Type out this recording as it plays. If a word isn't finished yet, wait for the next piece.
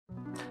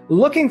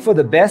Looking for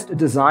the best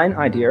design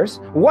ideas?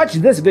 Watch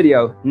this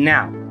video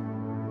now.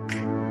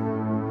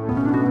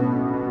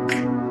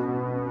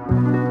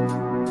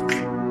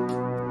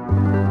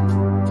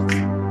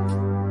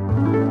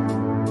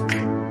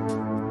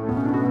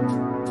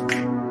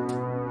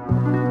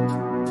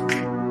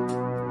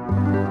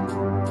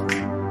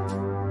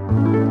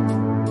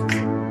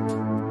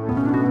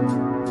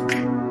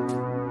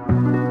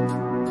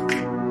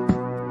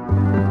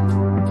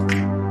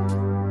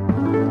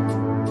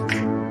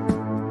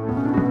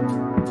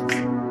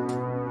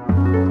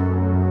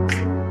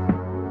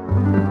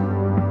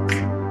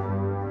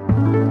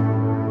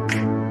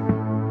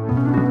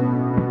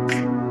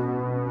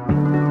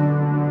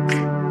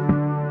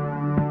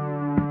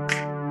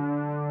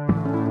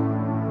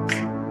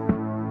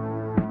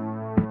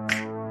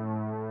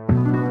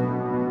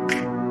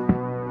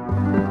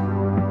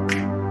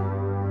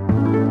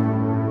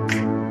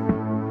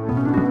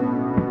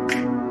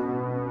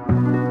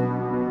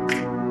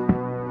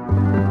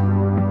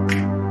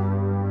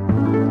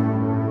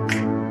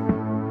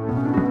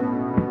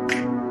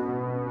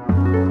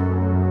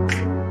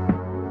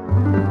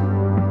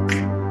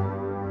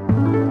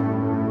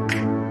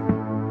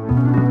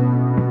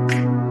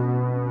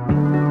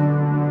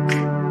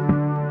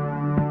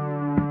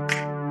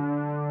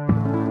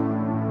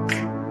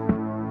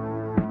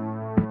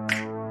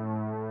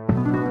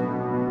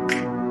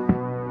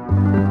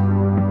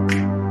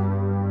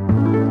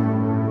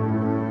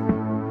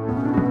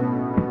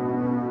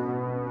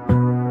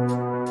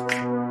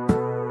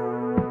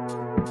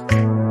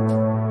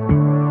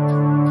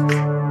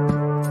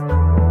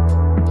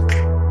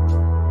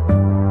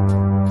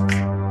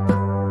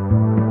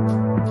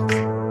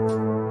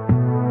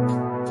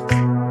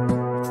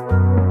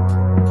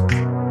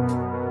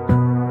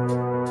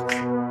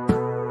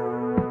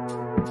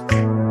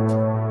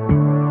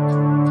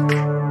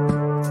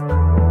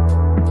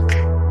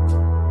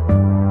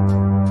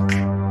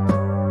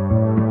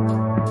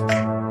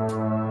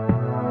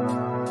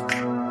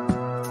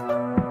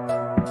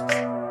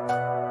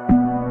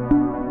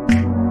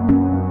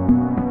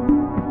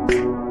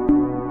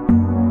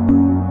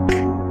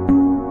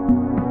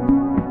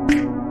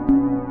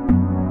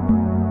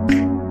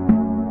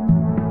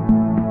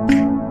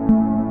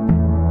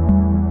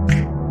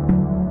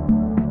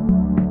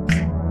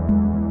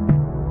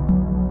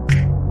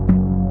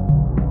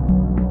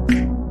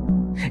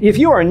 If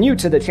you are new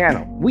to the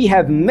channel, we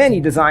have many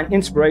design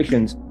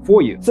inspirations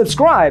for you.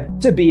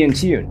 Subscribe to be in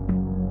tune.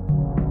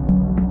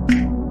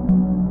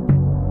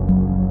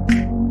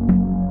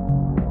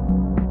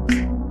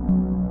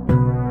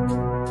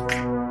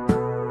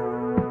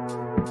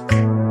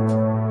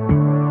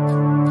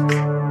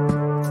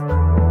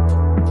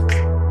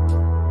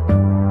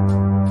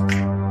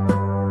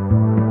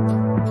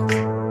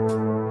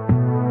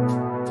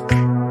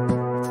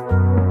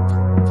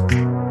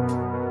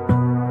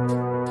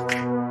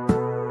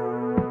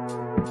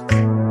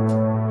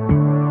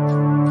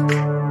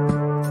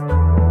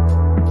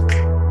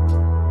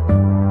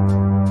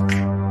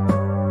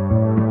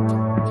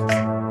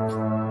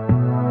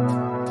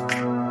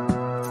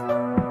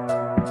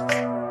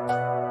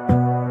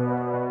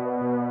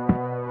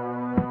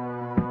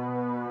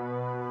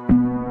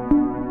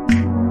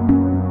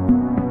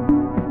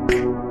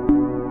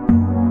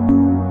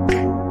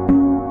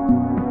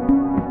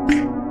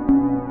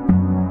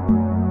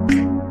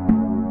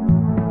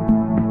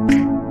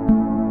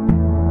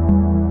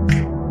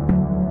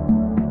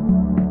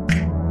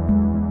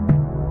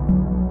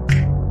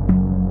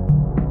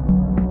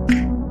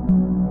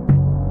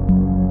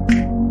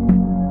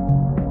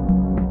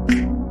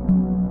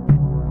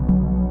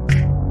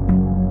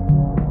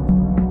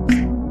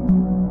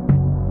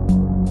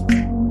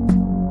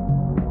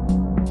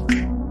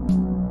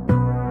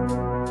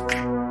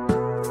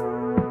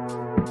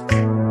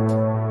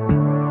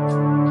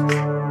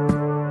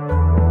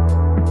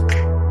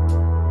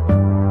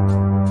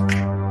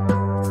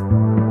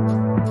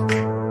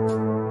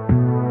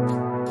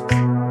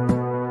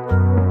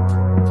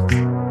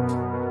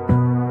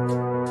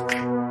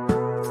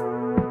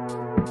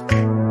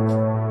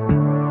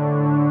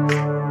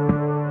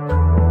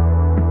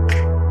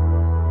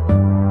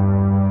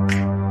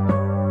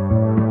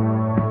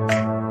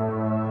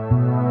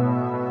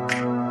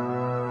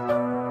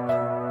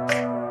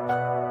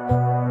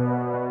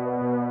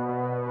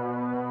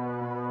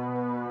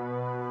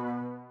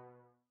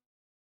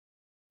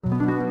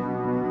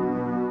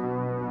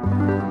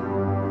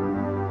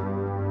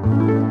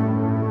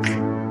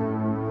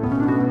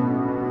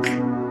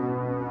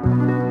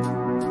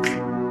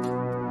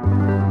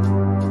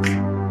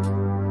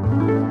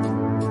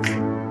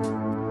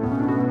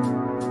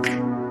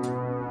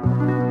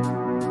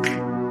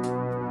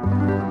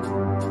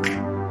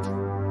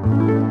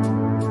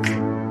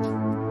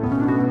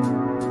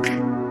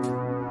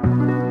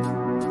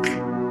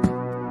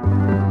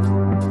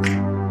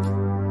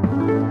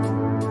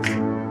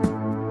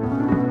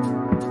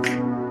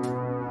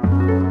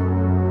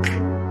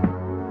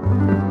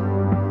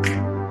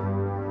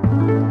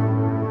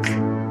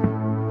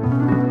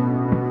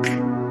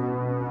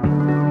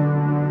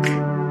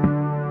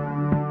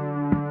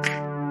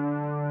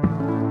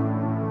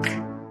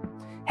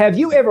 Have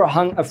you ever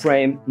hung a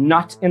frame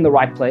not in the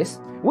right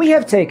place? We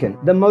have taken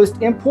the most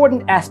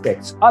important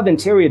aspects of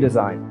interior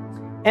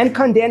design and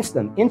condensed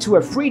them into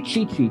a free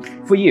cheat sheet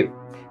for you.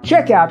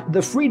 Check out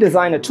the free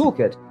designer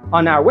toolkit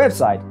on our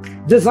website,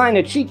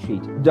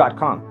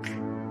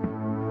 designercheatsheet.com.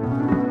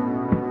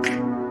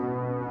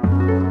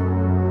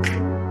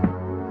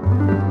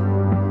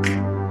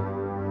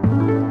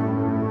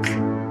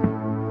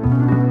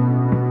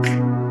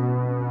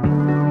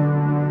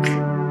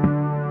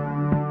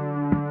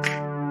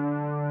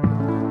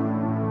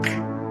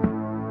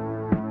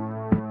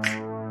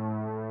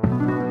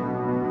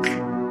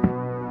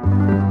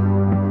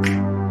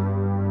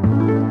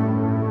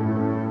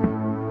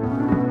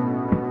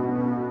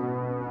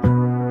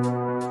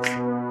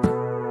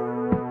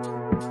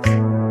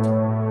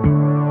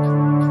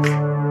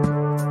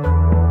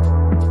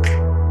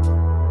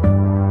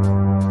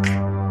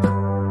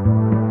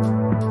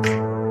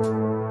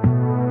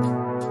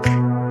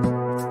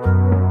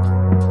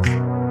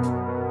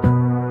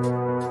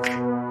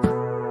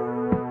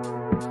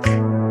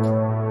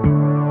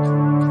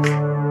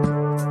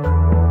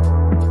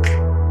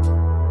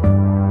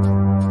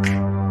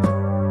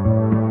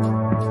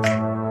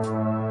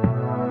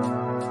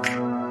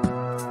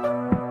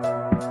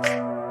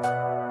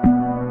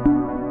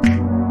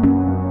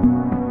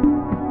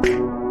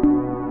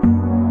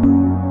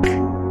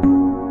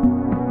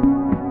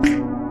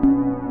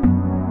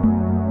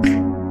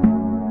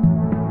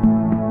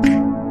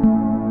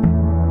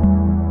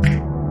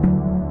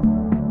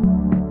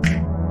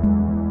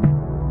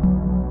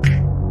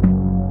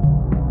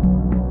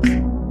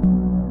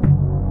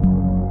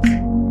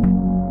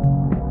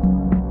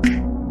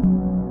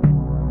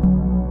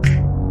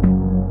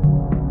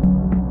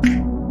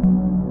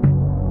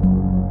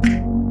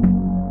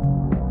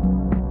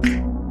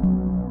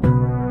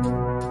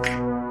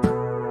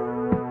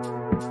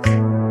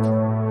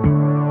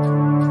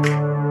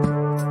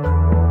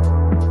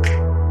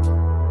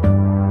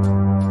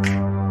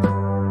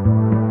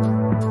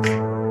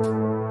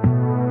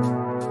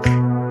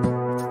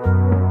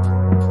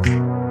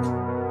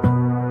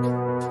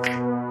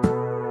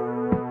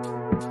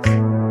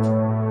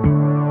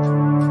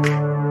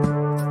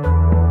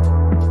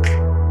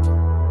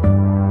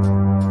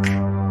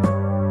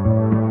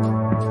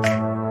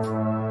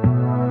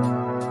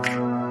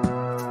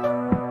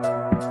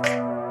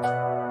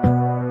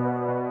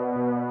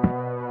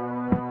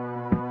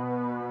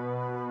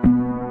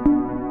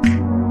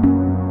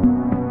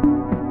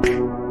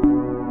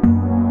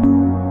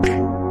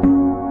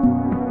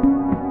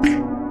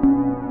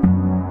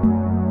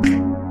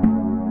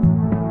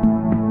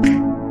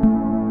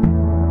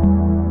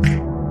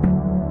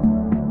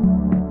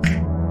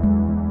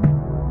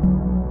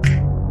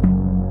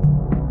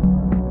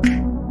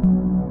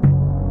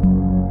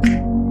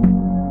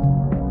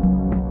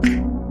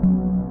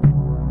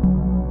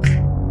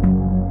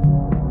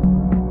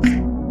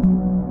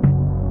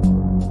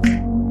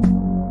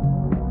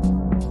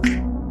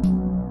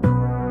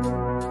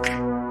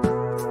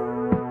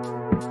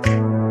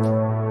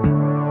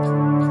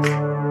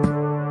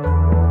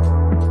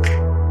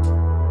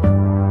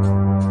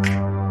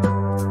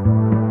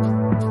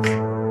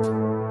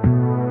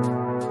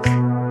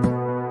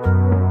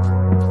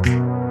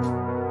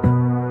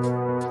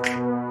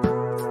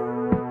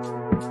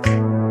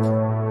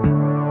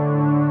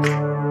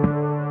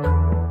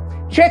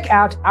 Check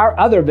out our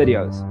other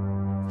videos.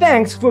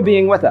 Thanks for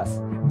being with us.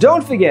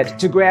 Don't forget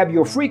to grab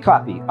your free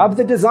copy of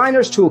the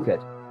Designer's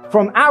Toolkit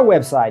from our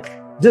website,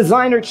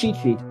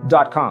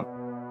 designercheatsheet.com.